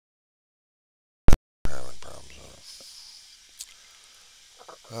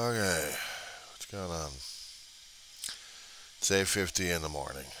Okay, what's going on? It's 8:50 in the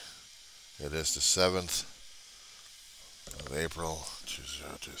morning. It is the 7th of April,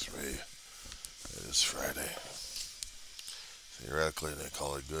 2023. It is Friday. Theoretically, they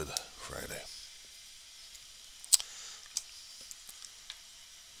call it Good Friday.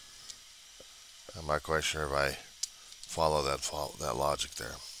 I'm not quite sure if I follow that logic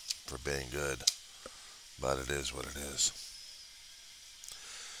there for being good, but it is what it is.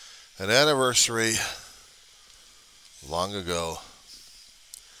 An anniversary long ago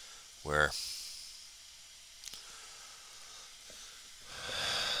where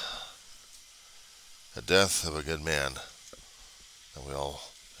the death of a good man that we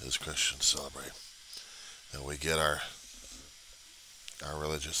all, as Christians, celebrate, and we get our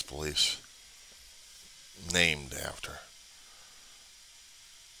religious beliefs named after,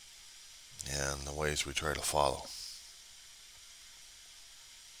 and the ways we try to follow.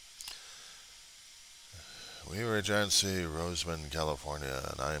 We were at John C., Roseman, California,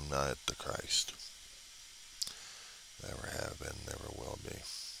 and I am not the Christ. Never have been, never will be.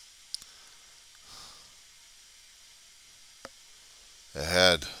 It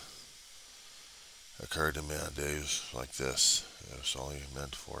had occurred to me on days like this. It was only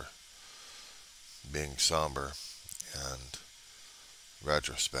meant for being somber and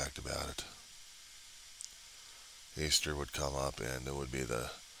retrospect about it. Easter would come up, and it would be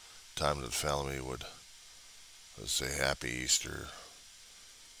the time that the family would, let's say, Happy Easter,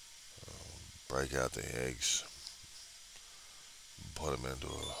 break out the eggs, put them into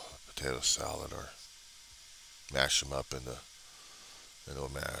a potato salad, or mash them up into a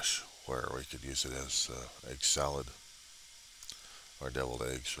mash, where we could use it as egg salad or deviled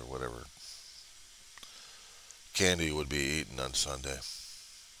eggs or whatever candy would be eaten on Sunday.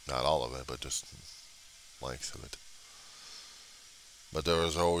 Not all of it, but just length of it. But there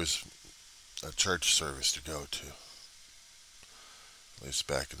was always a church service to go to, at least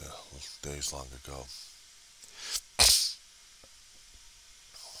back in the days long ago.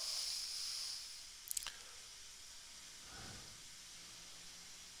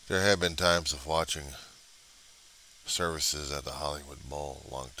 There have been times of watching services at the Hollywood Bowl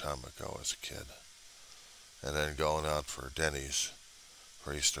a long time ago as a kid, and then going out for Denny's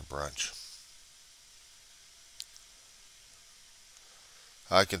for Easter brunch.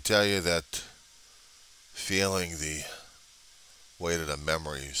 I can tell you that feeling the weight of the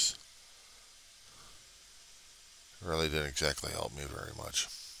memories really didn't exactly help me very much.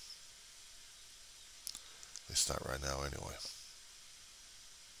 At least not right now anyway.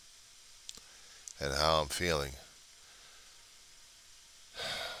 And how I'm feeling.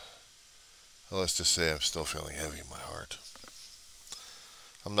 Well, let's just say I'm still feeling heavy in my heart.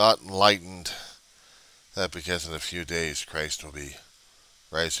 I'm not enlightened that because in a few days Christ will be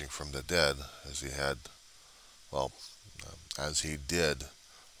rising from the dead as he had, well, as he did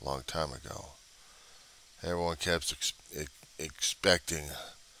a long time ago. Everyone kept expecting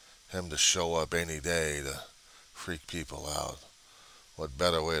him to show up any day to freak people out. What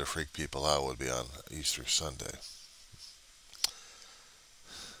better way to freak people out would be on Easter Sunday?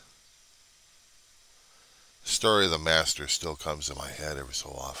 The story of the Master still comes in my head every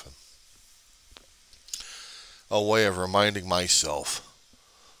so often. A way of reminding myself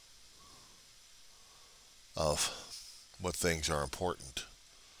of what things are important.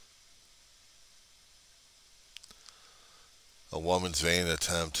 A woman's vain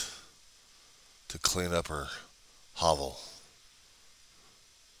attempt to clean up her hovel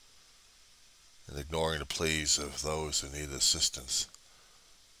and ignoring the pleas of those who need assistance,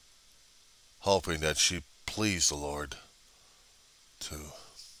 hoping that she pleased the Lord to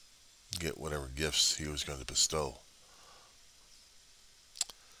get whatever gifts he was going to bestow,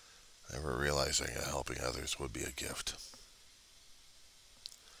 never realizing that helping others would be a gift,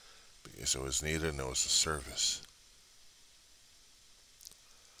 because it was needed and it was a service.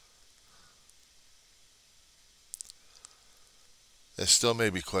 There still may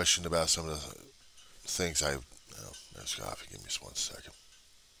be questioned about some of the things there's coffee, give me just 1 second.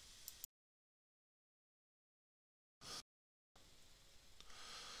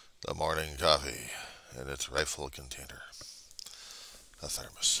 The morning coffee in its rightful container, a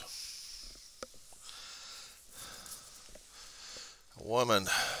thermos. A woman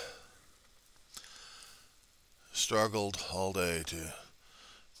struggled all day to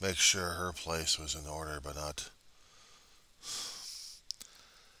make sure her place was in order, but not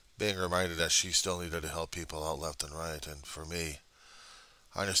being reminded that she still needed to help people out left and right. And for me,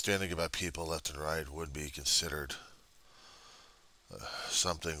 understanding about people left and right would be considered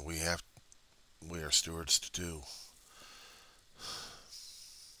something we are stewards to do.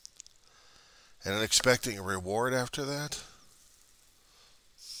 And then expecting a reward after that?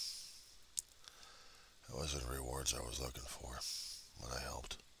 It wasn't rewards I was looking for when I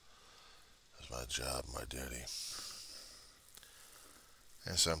helped. It was my job, my duty.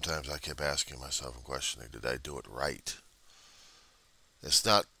 And sometimes I kept asking myself and questioning, did I do it right? It's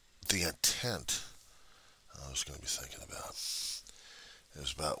not the intent I was going to be thinking about. It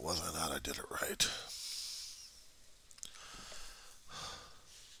was about whether or not I did it right.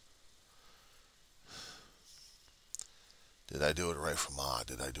 Did I do it right for Ma?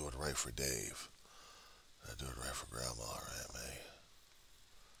 Did I do it right for Dave? Did I do it right for Grandma or Aunt May?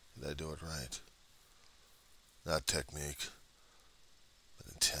 Did I do it right? Not technique,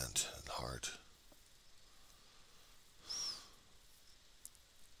 but intent and heart.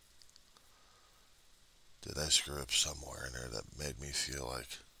 Did I screw up somewhere in there that made me feel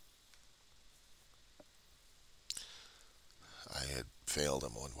like I had failed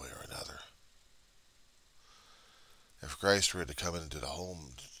in one way or another? If Christ were to come into the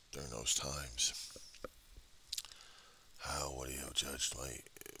home during those times, how would he have judged me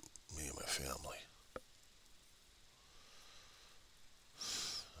and my family?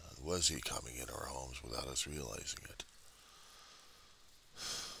 Was he coming into our homes without us realizing it?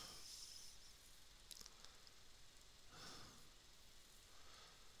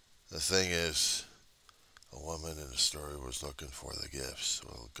 The thing is, a woman in the story was looking for the gifts,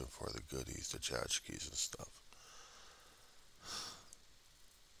 or looking for the goodies, the tchotchkes and stuff.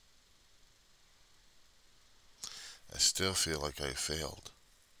 I still feel like I failed.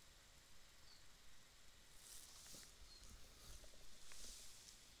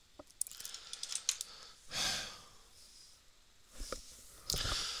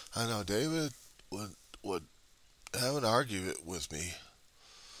 I know David would have an argument with me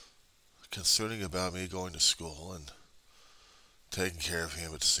concerning about me going to school and taking care of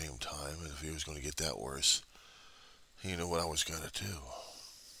him at the same time, and if he was going to get that worse, he knew what I was going to do.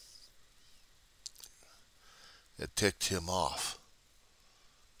 It ticked him off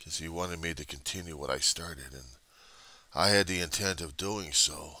because he wanted me to continue what I started, and I had the intent of doing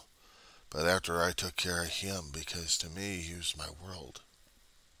so, but after I took care of him, because to me he was my world.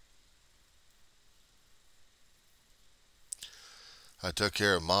 I took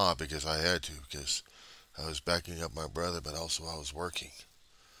care of Ma because I had to, because I was backing up my brother, but also I was working.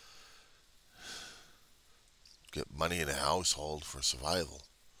 Get money in the household for survival.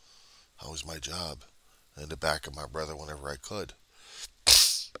 That was my job. And to back up my brother whenever I could.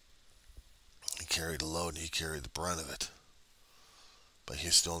 He carried the load and he carried the brunt of it. But he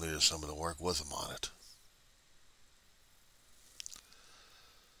still needed someone to work with him on it.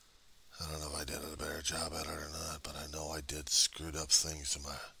 I don't know if I did a better job at it or not, but I know I did screwed up things in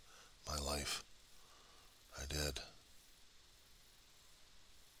my life. I did.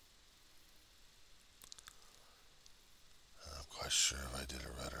 And I'm quite sure if I did it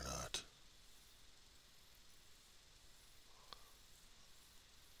right or not.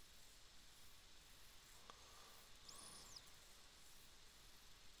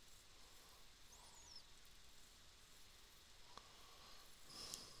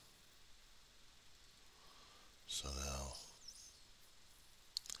 So now,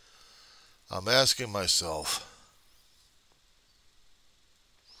 I'm asking myself,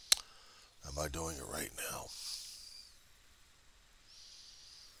 am I doing it right now?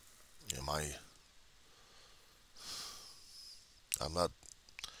 I'm not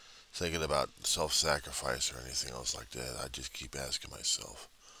thinking about self-sacrifice or anything else like that. I just keep asking myself,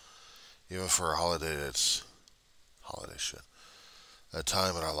 even for a holiday that's holiday shit, a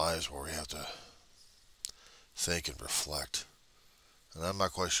time in our lives where we have to think and reflect. And I'm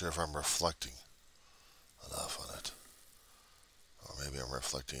not quite sure if I'm reflecting enough on it. Or maybe I'm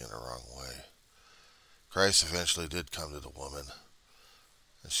reflecting in the wrong way. Christ eventually did come to the woman,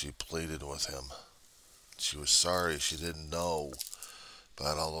 and she pleaded with him. She was sorry she didn't know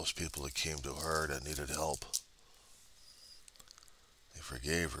about all those people that came to her that needed help. He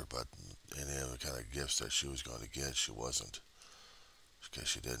forgave her, but any other kind of gifts that she was going to get, she wasn't. Because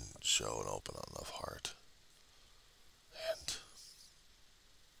she didn't show an open enough heart. And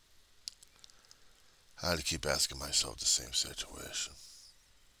I had to keep asking myself the same situation.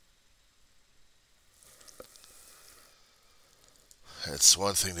 It's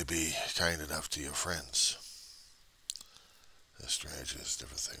one thing to be kind enough to your friends. A stranger is a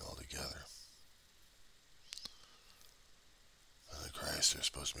different thing altogether. And in Christ, there's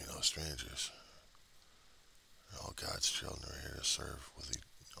supposed to be no strangers. All God's children are here to serve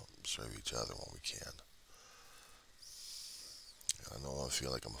each other when we can. I know I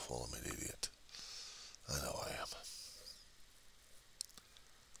feel like I'm a full of an idiot. I know I am.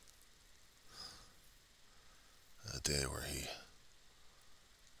 the day where he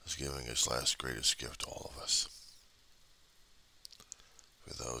is giving his last greatest gift to all of us.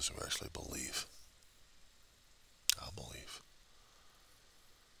 For those who actually believe. I'll believe.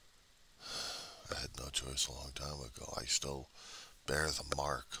 I had no choice a long time ago. I still bear the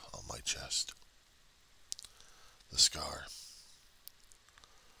mark on my chest. The scar.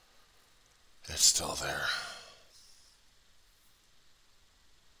 It's still there.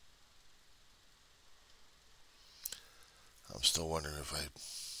 I'm still wondering if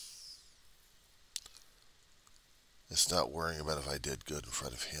it's not worrying about if I did good in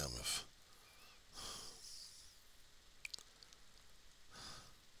front of him, if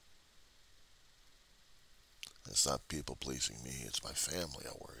it's not people pleasing me, it's my family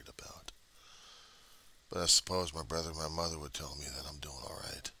I'm worried about. But I suppose my brother and my mother would tell me that I'm doing all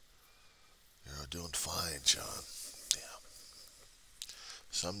right. You're doing fine, John. Yeah.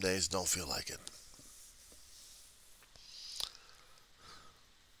 Some days don't feel like it.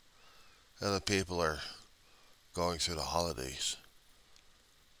 Other people are going through the holidays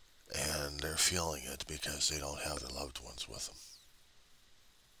and they're feeling it because they don't have their loved ones with them.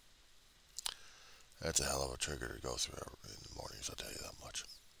 That's a hell of a trigger to go through in the mornings, I'll tell you that much.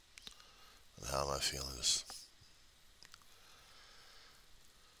 And how am I feeling this?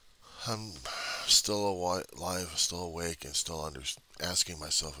 I'm still alive, still awake, and still asking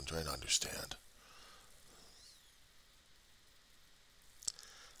myself and trying to understand.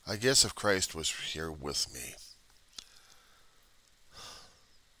 I guess if Christ was here with me,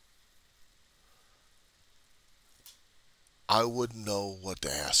 I wouldn't know what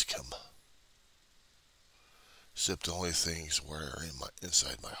to ask him. Except the only things were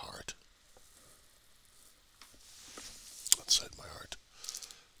inside my heart. Inside my heart.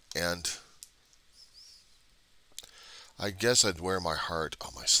 And I guess I'd wear my heart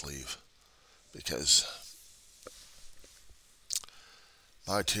on my sleeve. Because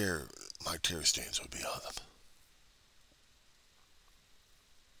my tear stains would be on them.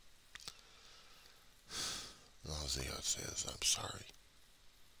 The only thing I'd say is I'm sorry.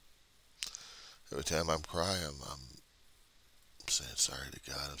 Every time I'm crying, I'm saying sorry to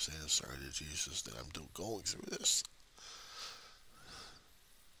God. I'm saying sorry to Jesus that I'm going through this.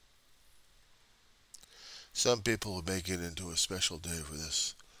 Some people will make it into a special day for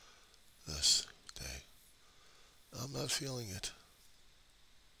this day. I'm not feeling it.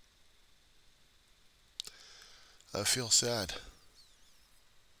 I feel sad.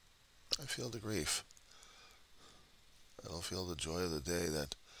 I feel the grief. I don't feel the joy of the day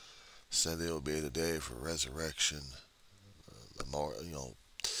that Sunday will be the day for resurrection,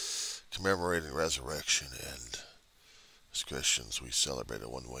 commemorating resurrection, and as Christians we celebrate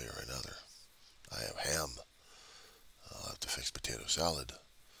it one way or another. I have ham. I'll have to fix potato salad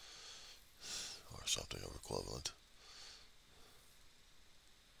or something of equivalent.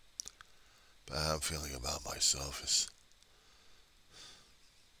 But how I'm feeling about myself is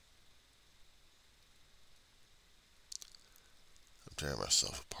I'm tearing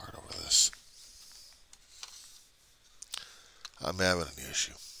myself apart over this. I'm having an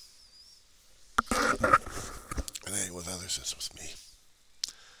issue. It ain't with others, it's with me.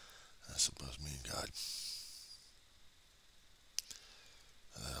 I suppose me and God.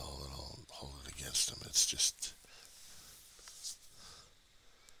 And I'll hold it against him. It's just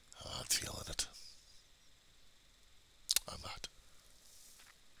I'm not feeling it. I'm not.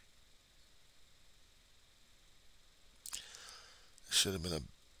 It should have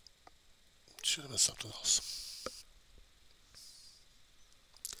been something else.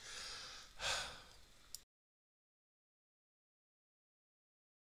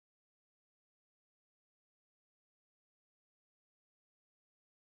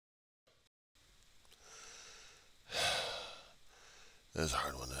 It was a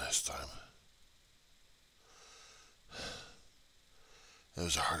hard one this time. It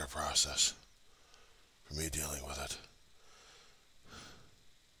was a harder process for me dealing with it.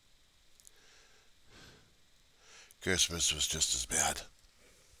 Christmas was just as bad.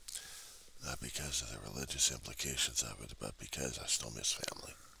 Not because of the religious implications of it, but because I still miss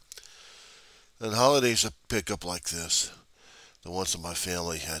family. And holidays that pick up like this, the ones that my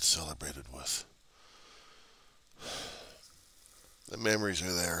family had celebrated with. The memories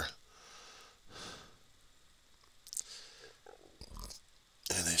are there.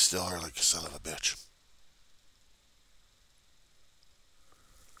 And they still are like a son of a bitch.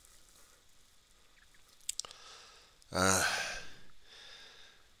 I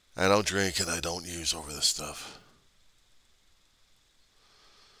don't drink and I don't use over this stuff.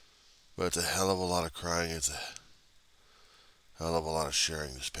 But it's a hell of a lot of crying. It's a hell of a lot of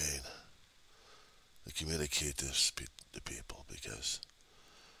sharing this pain. to communicate this to people, because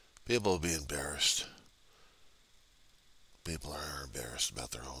people will be embarrassed. People are embarrassed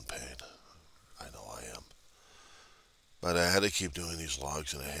about their own pain. I know I am. But I had to keep doing these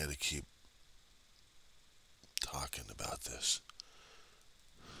logs, and I had to keep talking about this.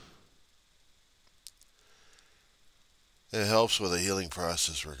 It helps with the healing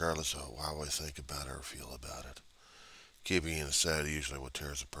process regardless of how I think about it or feel about it. Keeping it inside is usually what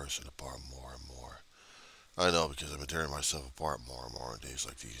tears a person apart more and more. I know, because I've been tearing myself apart more and more on days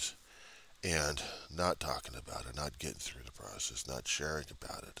like these. And not talking about it, not getting through the process, not sharing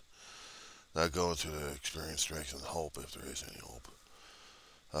about it, not going through the experience, strength, and hope, if there is any hope,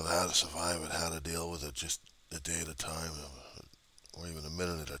 of how to survive it, how to deal with it just a day at a time, or even a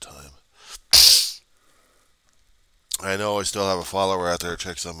minute at a time. I know I still have a follower out there who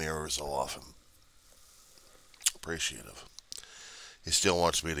checks on me every so often. Appreciative. He still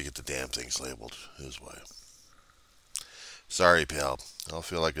wants me to get the damn things labeled his way. Sorry, pal. I'll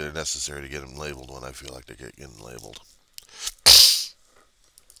feel like they're necessary to get them labeled when I feel like they're getting labeled.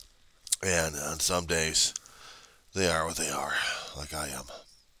 And on some days, they are what they are, like I am.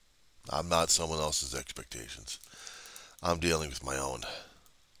 I'm not someone else's expectations. I'm dealing with my own.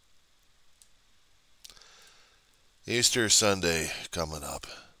 Easter Sunday coming up.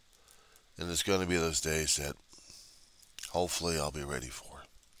 And it's going to be those days that hopefully I'll be ready for.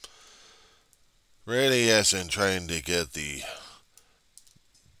 Ready, yes, and trying to get the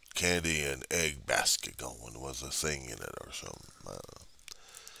candy and egg basket going was a thing in it or something. I don't know.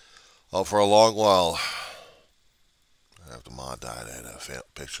 Oh, for a long while, after Ma died, I had a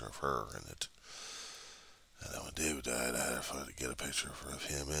picture of her in it. And then when David died, I had to get a picture of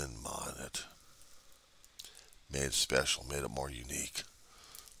him and Ma in it. Made it special, made it more unique.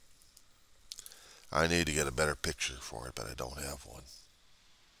 I need to get a better picture for it, but I don't have one.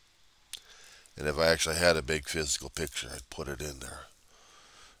 And if I actually had a big physical picture, I'd put it in there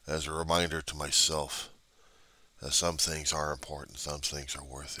as a reminder to myself that some things are important, some things are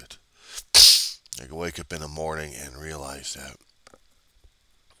worth it. I can wake up in the morning and realize that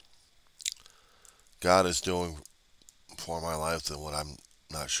God is doing for my life than what I'm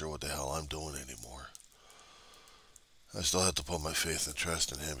not sure what the hell I'm doing anymore. I still have to put my faith and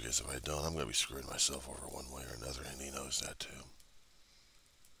trust in Him, because if I don't, I'm going to be screwing myself over one way or another, and He knows that too.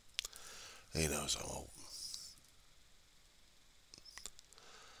 He knows I'm old.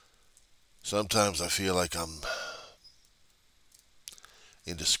 Sometimes I feel like I'm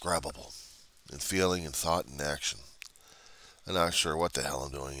indescribable in feeling and thought and action. I'm not sure what the hell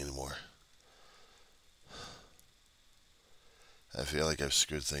I'm doing anymore. I feel like I've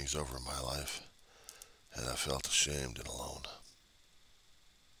screwed things over in my life, and I felt ashamed and alone.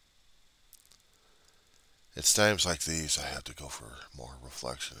 It's times like these I have to go for more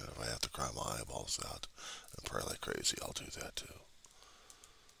reflection, and if I have to cry my eyeballs out and pray like crazy, I'll do that too.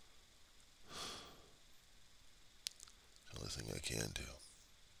 It's the only thing I can do.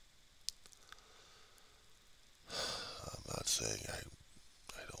 I'm not saying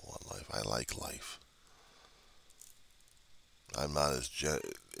I don't want life. I like life. I'm not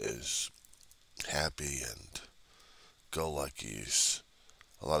as happy and go-lucky as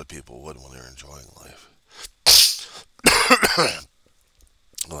a lot of people would when they're enjoying life. I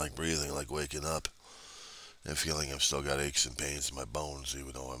like breathing, I like waking up and feeling I've still got aches and pains in my bones,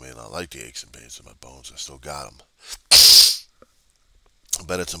 even though I may not like the aches and pains in my bones. I still got them.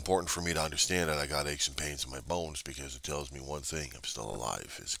 But it's important for me to understand that I got aches and pains in my bones, because it tells me one thing: I'm still alive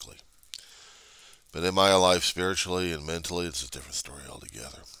physically. But am I alive spiritually and mentally? It's a different story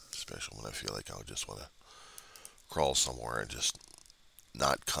altogether. Especially when I feel like I just want to crawl somewhere and just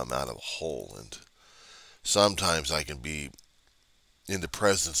not come out of a hole. And sometimes I can be in the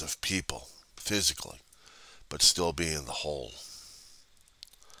presence of people physically, but still be in the hole.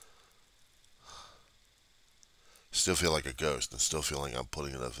 Still feel like a ghost, and still feeling I'm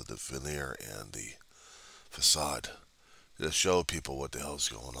putting it up with the veneer and the facade to show people what the hell's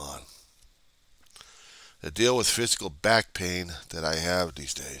going on. To deal with physical back pain that I have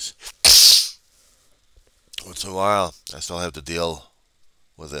these days, once in a while I still have to deal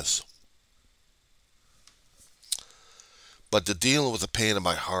with this. But to deal with the pain in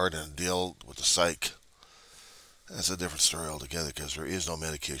my heart and deal with the psyche, that's a different story altogether, because there is no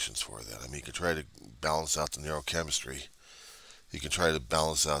medications for that. I mean, you can try to balance out the neurochemistry. You can try to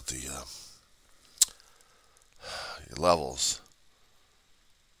balance out the your levels.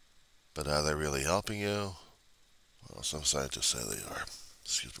 But are they really helping you? Well, some scientists say they are.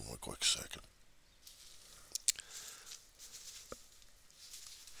 Excuse me one quick second.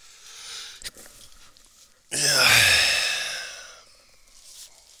 Yeah.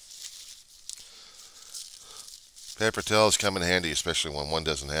 Paper towels come in handy, especially when one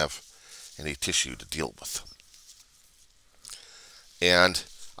doesn't have any tissue to deal with. And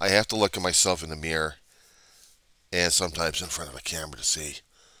I have to look at myself in the mirror and sometimes in front of a camera to see,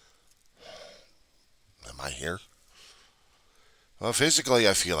 am I here? Well, physically,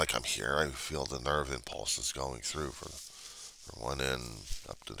 I feel like I'm here. I feel the nerve impulses going through from one end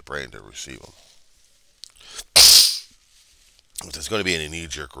up to the brain to receive them. If there's going to be any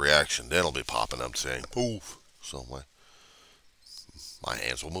knee-jerk reaction, then it'll be popping up saying, move. So my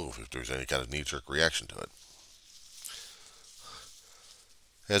hands will move if there's any kind of knee-jerk reaction to it.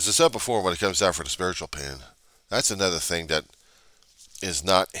 As I said before, when it comes down for the spiritual pain, that's another thing that is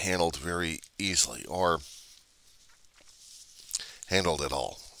not handled very easily or handled at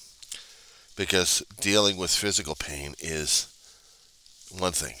all. Because dealing with physical pain is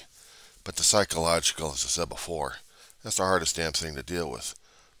one thing, but the psychological, as I said before, that's the hardest damn thing to deal with.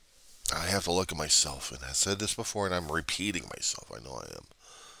 I have to look at myself, and I said this before, and I'm repeating myself. I know I am.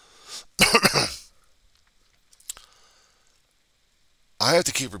 I have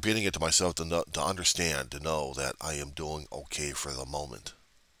to keep repeating it to myself to understand, to know that I am doing okay for the moment.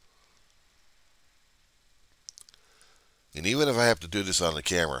 And even if I have to do this on the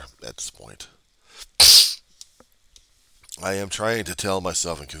camera at this point, I am trying to tell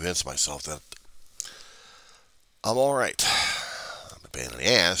myself and convince myself that I'm all right. I'm a pain in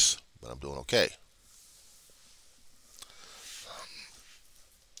the ass, but I'm doing okay.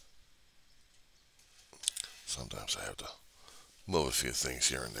 Sometimes I have to move a few things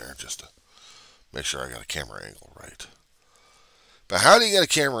here and there just to make sure I got a camera angle right. But how do you get a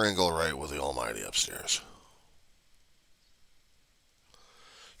camera angle right with the Almighty upstairs?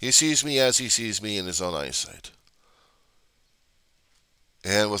 He sees me as he sees me in his own eyesight.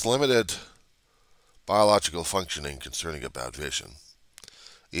 And with limited biological functioning concerning about vision,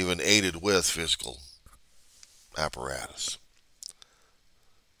 even aided with physical apparatus,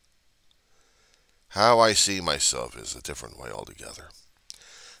 how I see myself is a different way altogether.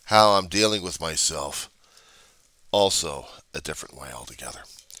 How I'm dealing with myself, also a different way altogether.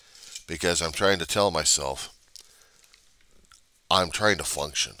 Because I'm trying to tell myself, I'm trying to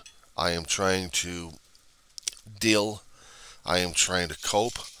function. I am trying to deal. I am trying to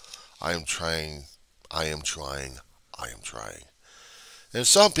cope. I am trying. And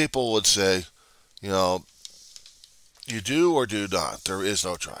some people would say, you do or do not. There is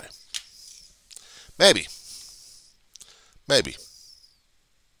no try. Maybe. Maybe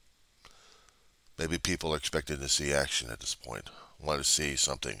people are expected to see action at this point. Want to see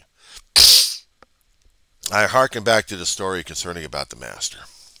something. I hearken back to the story concerning about the master.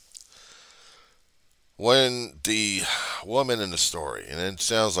 When the woman in the story, and it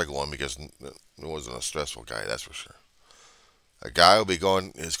sounds like a woman because it wasn't a stressful guy, that's for sure. A guy will be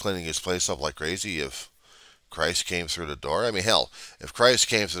cleaning his place up like crazy if Christ came through the door. I mean, hell, if Christ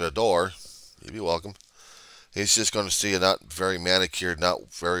came through the door, you'd be welcome. He's just going to see a not very manicured,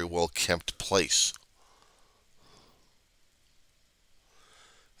 not very well kept place.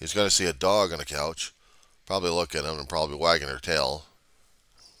 He's going to see a dog on the couch, probably look at him and probably wagging her tail.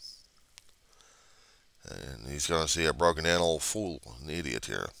 And he's going to see a broken animal fool, an idiot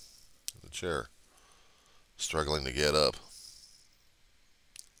here, in the chair, struggling to get up.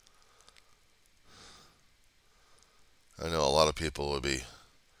 I know a lot of people would be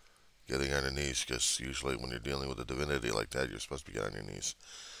getting on their knees because usually when you're dealing with a divinity like that, you're supposed to be on your knees.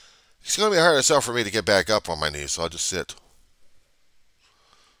 It's going to be hard as hell for me to get back up on my knees, so I'll just sit.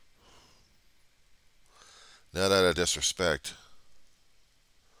 Not out of disrespect.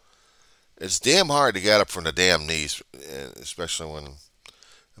 It's damn hard to get up from the damn knees, especially when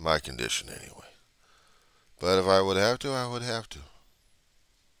in my condition anyway. But if I would have to, I would have to.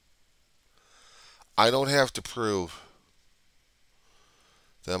 I don't have to prove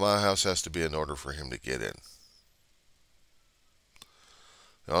that my house has to be in order for him to get in.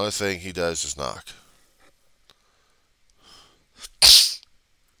 The only thing he does is knock.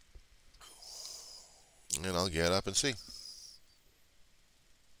 And I'll get up and see.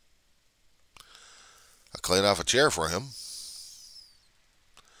 I clean off a chair for him.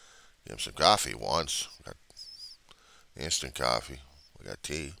 Give him some coffee once. We got instant coffee. We got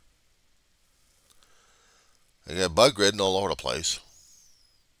tea. I got bug ridden all over the place.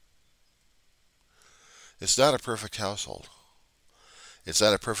 It's not a perfect household. It's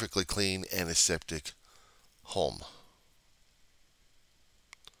not a perfectly clean antiseptic home.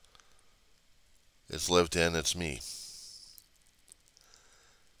 It's lived in, it's me.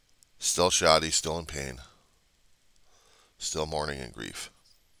 Still shoddy, still in pain. Still mourning and grief.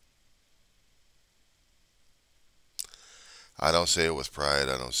 I don't say it with pride.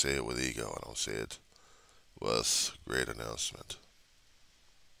 I don't say it with ego. I don't say it with great announcement.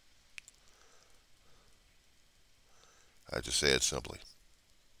 I just say it simply.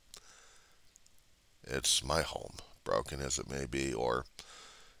 It's my home, broken as it may be, or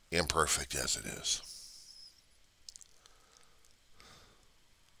imperfect as it is.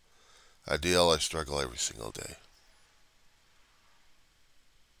 Ideal, I struggle every single day.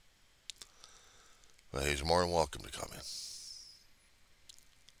 But he's more than welcome to come in.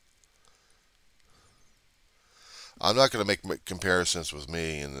 I'm not going to make comparisons with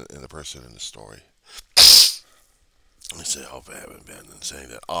me and the person in the story. I say how bad I've been and saying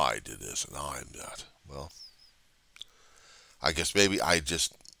that I did this and I'm that. Well, I guess maybe I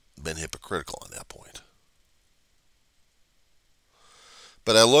just been hypocritical on that point.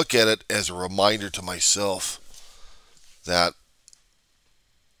 But I look at it as a reminder to myself that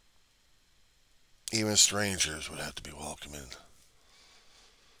even strangers would have to be welcome in.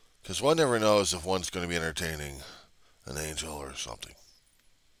 Because one never knows if one's going to be entertaining an angel or something.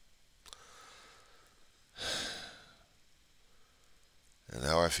 And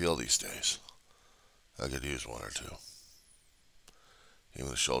how I feel these days, I could use one or two.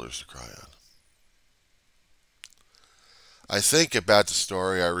 Even the shoulders to cry on. I think about the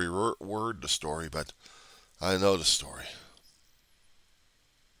story, I reword the story, but I know the story.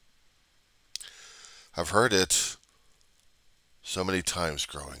 I've heard it so many times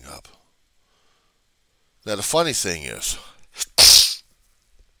growing up. Now, the funny thing is,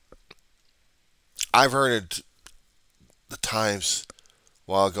 I've heard it the times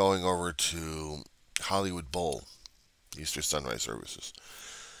while going over to Hollywood Bowl, Easter sunrise services.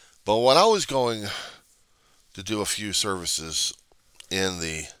 But when I was going to do a few services in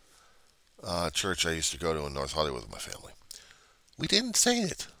the church I used to go to in North Hollywood with my family, we didn't say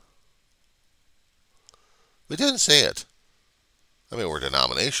it. We didn't say it. I mean, we're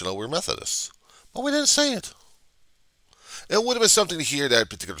denominational, we're Methodists, but we didn't say it. It would have been something to hear that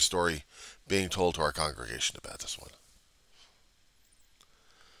particular story being told to our congregation about this one.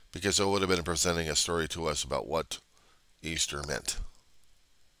 Because it would have been presenting a story to us about what Easter meant.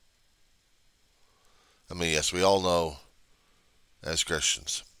 I mean, yes, we all know as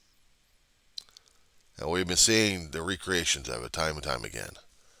Christians, and we've been seeing the recreations of it time and time again,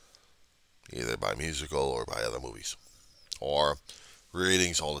 either by musical or by other movies, or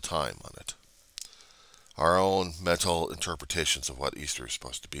readings all the time on it. Our own mental interpretations of what Easter is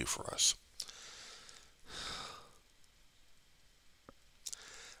supposed to be for us.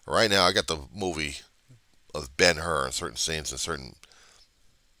 Right now, I got the movie of Ben-Hur and certain scenes and certain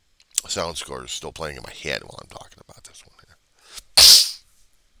sound scores still playing in my head while I'm talking about this one here.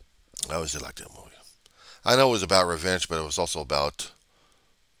 I always did like that movie. I know it was about revenge, but it was also about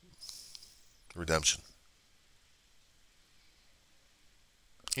redemption.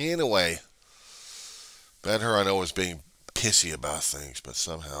 In a way, Ben-Hur I know was being pissy about things, but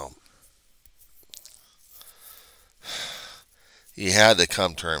somehow he had to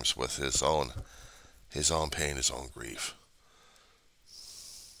come to terms with his own pain, his own grief.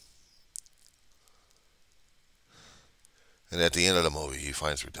 And at the end of the movie, he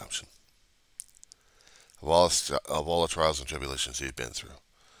finds redemption. Of all the trials and tribulations he'd been through,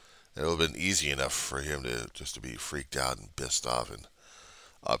 it would have been easy enough for him to just to be freaked out and pissed off and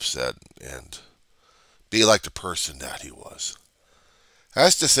upset and be like the person that he was.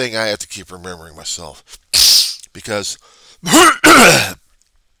 That's the thing I have to keep remembering myself. Because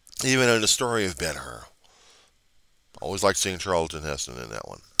even in the story of Ben-Hur, I always liked seeing Charlton Heston in that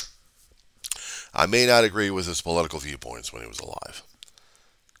one. I may not agree with his political viewpoints when he was alive,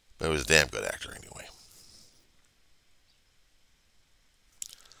 but he was a damn good actor anyway.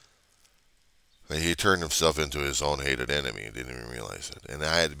 But he turned himself into his own hated enemy and didn't even realize it. And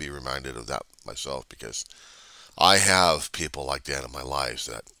I had to be reminded of that myself because I have people like that in my lives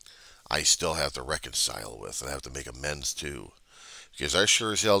that I still have to reconcile with and have to make amends to. Because I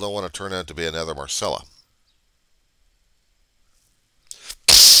sure as hell don't want to turn out to be another Marcella.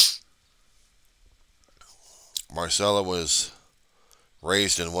 Marcella was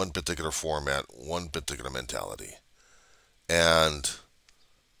raised in one particular format, one particular mentality. And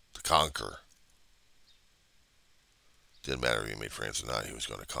to conquer. Didn't matter if he made friends or not, he was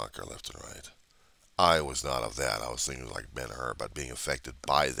going to conquer left and right. I was not of that. I was thinking like Ben-Hur about being affected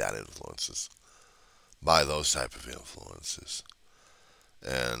by that influences. By those type of influences.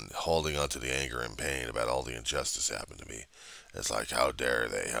 And holding on to the anger and pain about all the injustice happened to me. It's like, how dare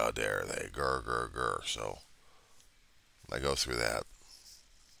they, grr, grr, grr. So, I go through that.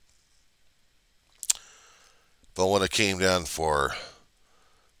 But when it came down for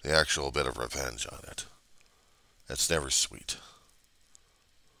the actual bit of revenge on it, it's never sweet.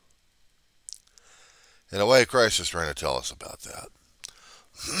 In a way, Christ is trying to tell us about that.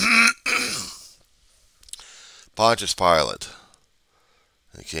 Pontius Pilate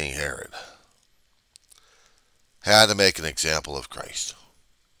and King Herod had to make an example of Christ.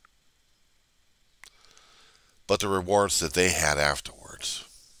 But the rewards that they had afterwards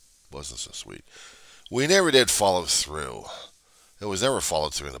wasn't so sweet. We never did follow through. It was never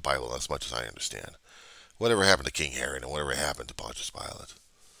followed through in the Bible, as much as I understand. Whatever happened to King Herod and whatever happened to Pontius Pilate?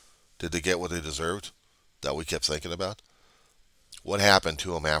 Did they get what they deserved? That we kept thinking about? What happened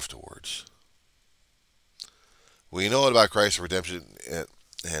to them afterwards? We know about Christ's redemption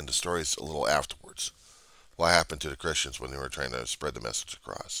and the stories a little afterwards. What happened to the Christians when they were trying to spread the message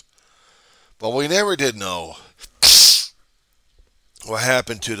across? But we never did know what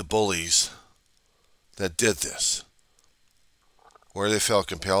happened to the bullies that did this. Where they felt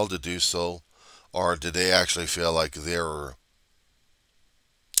compelled to do so, or did they actually feel like they were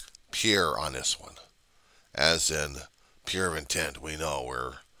pure on this one? As in, pure of intent, we know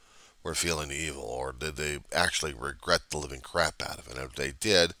we're feeling the evil, or did they actually regret the living crap out of it? And if they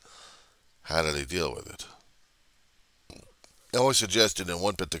did, how did they deal with it? I always suggested in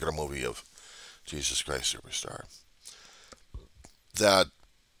one particular movie of Jesus Christ Superstar that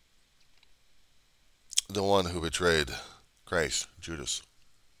the one who betrayed Christ, Judas,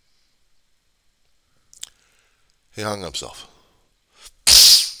 he hung himself.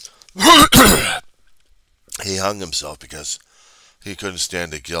 He hung himself because he couldn't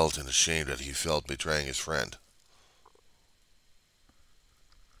stand the guilt and the shame that he felt betraying his friend.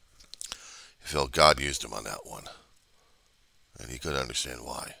 He felt God used him on that one, and he couldn't understand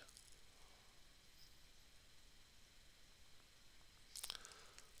why.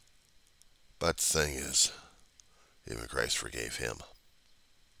 But the thing is, even Christ forgave him,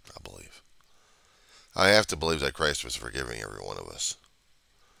 I believe. I have to believe that Christ was forgiving every one of us.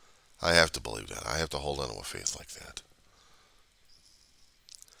 I have to believe that. I have to hold on to a faith like that.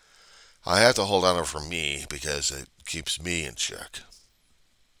 I have to hold on to it for me because it keeps me in check.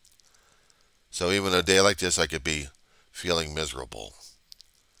 So even a day like this, I could be feeling miserable.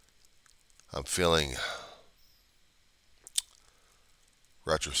 I'm feeling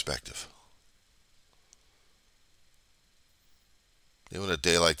retrospective. Even a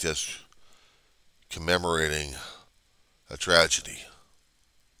day like this, commemorating a tragedy,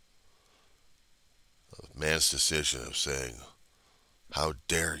 a man's decision of saying, "How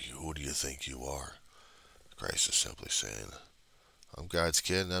dare you? Who do you think you are?" Christ is simply saying, "I'm God's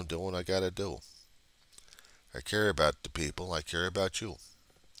kid and I'm doing what I gotta do. I care about the people. I care about you.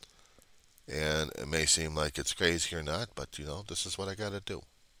 And it may seem like it's crazy or not, but this is what I gotta do.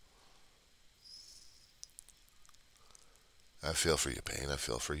 I feel for your pain. I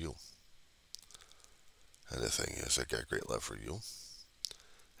feel for you. And the thing is, I got great love for you.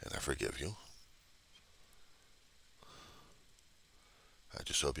 And I forgive you. I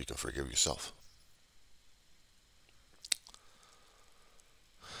just hope you can forgive yourself."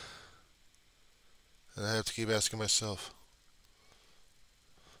 And I have to keep asking myself,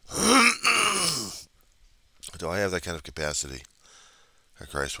 do I have that kind of capacity that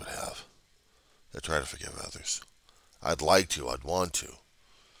Christ would have to try to forgive others? I'd like to. I'd want to.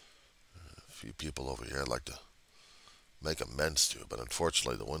 A few people over here I'd like to make amends to, but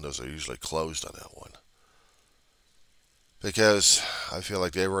unfortunately the windows are usually closed on that one. Because I feel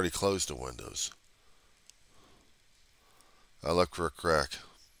like they've already closed the windows. I look for a crack.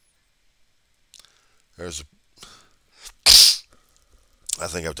 I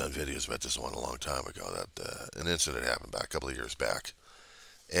think I've done videos about this one a long time ago, that an incident happened back a couple of years back.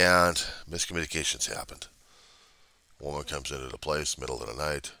 And miscommunications happened. A woman comes into the place, middle of the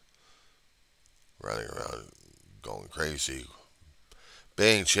night, running around, going crazy,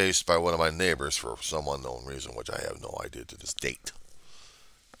 being chased by one of my neighbors for some unknown reason, which I have no idea to this date.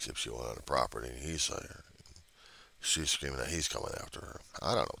 Except she went on the property, and she's screaming that he's coming after her.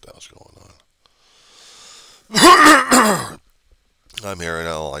 I don't know what the hell's going on. I'm hearing,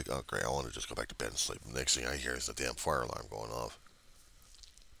 like, oh great, I want to just go back to bed and sleep. The next thing I hear is the damn fire alarm going off.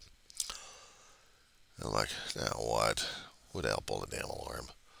 And I'm like, now what? Who the hell pulled the damn alarm?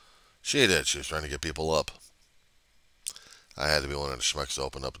 She did. She was trying to get people up. I had to be one of the schmucks to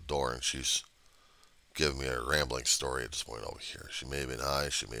open up the door, and she's giving me a rambling story at this point over here. She may have been high,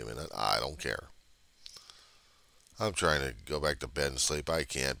 she may have been not. I don't care. I'm trying to go back to bed and sleep. I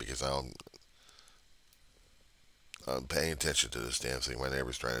can't because I'm paying attention to this damn thing. My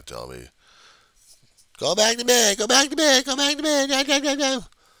neighbor's trying to tell me, "Go back to bed, go back to bed, go back to bed." No.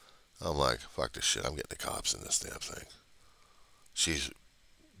 I'm like, fuck this shit. I'm getting the cops in this damn thing. She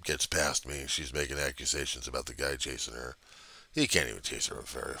gets past me. She's making accusations about the guy chasing her. He can't even chase her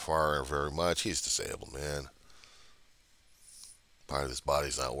very far or very much. He's disabled, man. Part of his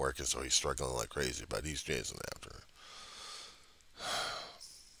body's not working, so he's struggling like crazy, but he's chasing after her.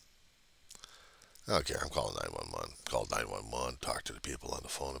 Okay, I'm calling 911. Called 911. Talk to the people on the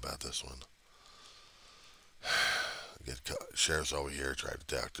phone about this one. Get sheriff's over here. Tried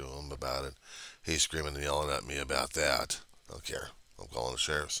to talk to him about it. He's screaming and yelling at me about that. I don't care. I'm calling the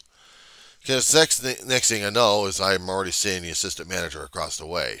sheriff's. Because next thing I know is I'm already seeing the assistant manager across the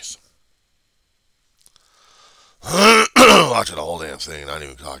way. Watching the whole damn thing, not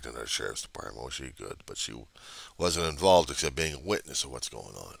even talking to the sheriff's department. Was she good? But she wasn't involved except being a witness of what's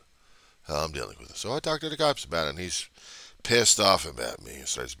going on. I'm dealing with it. So I talked to the cops about it, and he's pissed off about me and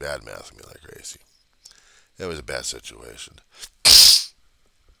starts bad-mouthing me like crazy. It was a bad situation.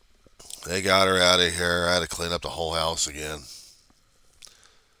 They got her out of here. I had to clean up the whole house again.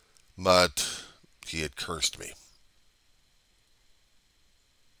 But he had cursed me.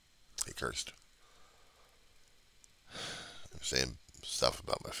 He cursed. Saying stuff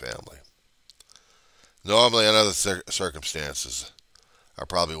about my family. Normally, in other circumstances, I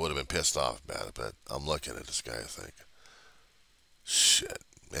probably would have been pissed off about it, but I'm looking at this guy and think, shit,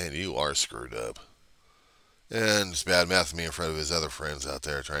 man, you are screwed up. And it's bad mouthing me in front of his other friends out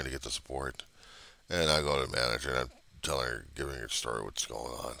there trying to get the support. And I go to the manager and I'm telling her, giving her the story, what's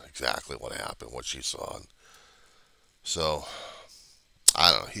going on, exactly what happened, what she saw. So,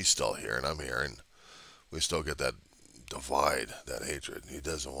 I don't know, he's still here and I'm here, and we still get that divide, that hatred. He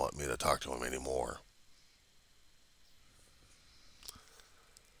doesn't want me to talk to him anymore.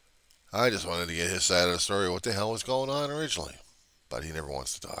 I just wanted to get his side of the story, what the hell was going on originally. But he never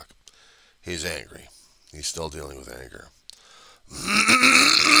wants to talk. He's angry. He's still dealing with anger.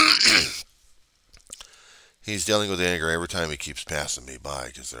 He's dealing with anger every time he keeps passing me by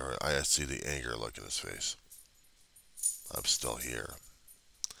because I see the anger look in his face. I'm still here.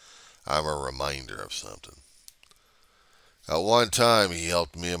 I'm a reminder of something. At one time, he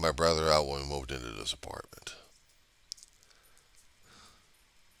helped me and my brother out when we moved into this apartment.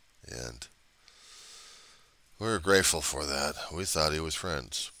 And we were grateful for that. We thought he was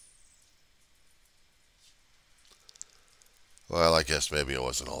friends. Well, I guess maybe it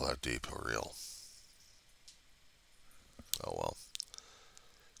wasn't all that deep or real. Oh well.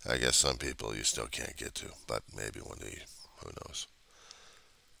 I guess some people you still can't get to, but maybe one day, who knows.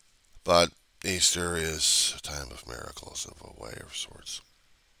 But Easter is a time of miracles of a way of sorts.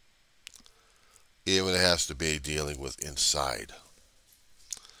 Even it has to be dealing with inside.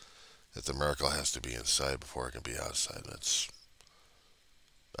 That the miracle has to be inside before it can be outside. That's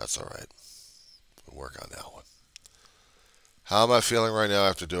all right. We'll work on that one. How am I feeling right now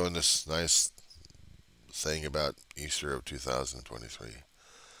after doing this nice thing about Easter of 2023?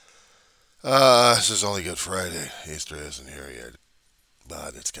 This is only Good Friday. Easter isn't here yet,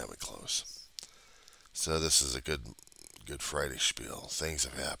 but it's coming close. So this is a Good Friday spiel. Things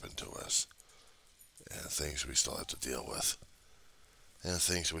have happened to us, and things we still have to deal with, and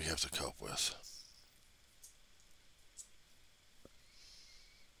things we have to cope with.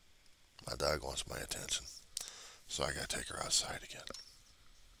 My dog wants my attention, so I gotta take her outside again.